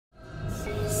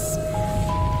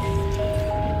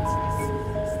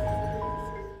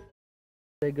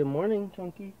Say good morning,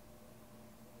 Chunky.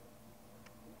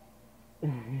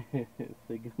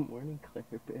 Say good morning, Claire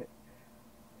Bear.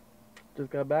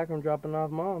 Just got back from dropping off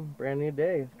Mom. Brand new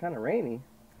day. It's kind of rainy.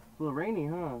 It's a little rainy,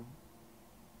 huh?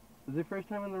 Is it first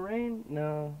time in the rain?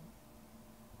 No.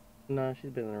 No, she's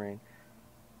been in the rain.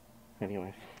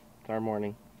 Anyways, it's our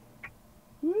morning.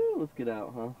 Woo, let's get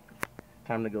out, huh?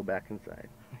 Time to go back inside.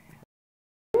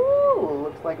 Woo,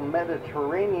 looks like a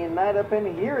Mediterranean night up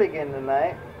in here again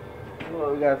tonight.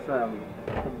 Oh, we got some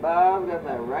kebab, got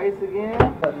that rice again.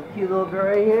 Got this cute little girl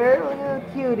right here. Look at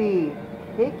the cutie.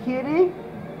 Hey, cutie.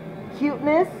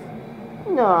 Cuteness.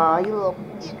 Aw, you little.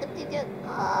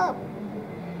 Oh.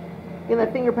 Get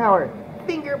that finger power.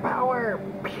 Finger power.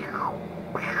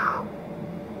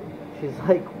 She's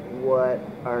like, what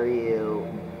are you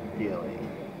doing?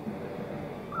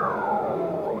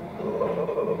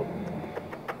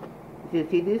 See the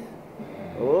teethies?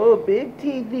 Oh, big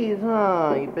teethies,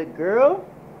 huh? You big girl?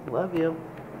 Love you.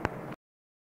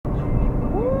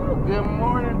 Woo, good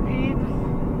morning, peeps.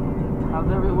 How's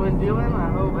everyone doing?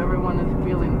 I hope everyone is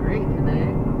feeling great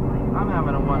today. I'm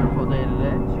having a wonderful day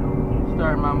today.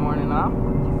 Starting my morning off.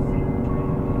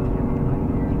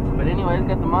 But anyways,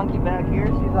 got the monkey back here.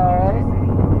 She's alright.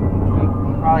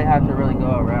 You probably have to really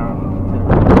go around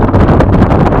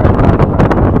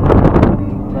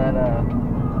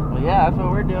But yeah, that's what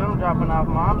we're doing. Dropping off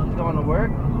Mom. She's going to work.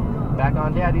 Back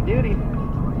on daddy duty.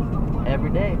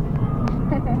 Every day.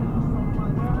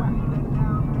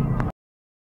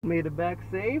 Made it back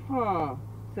safe, huh?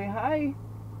 Say hi.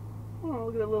 Oh,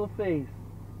 look at that little face.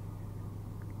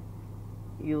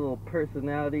 You little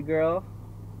personality girl.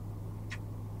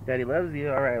 Daddy loves you.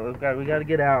 Alright, we gotta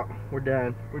get out. We're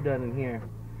done. We're done in here.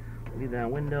 Get that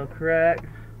window cracked.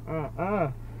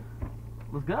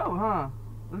 Let's go, huh?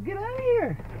 Let's get out of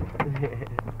here.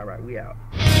 Alright, we out.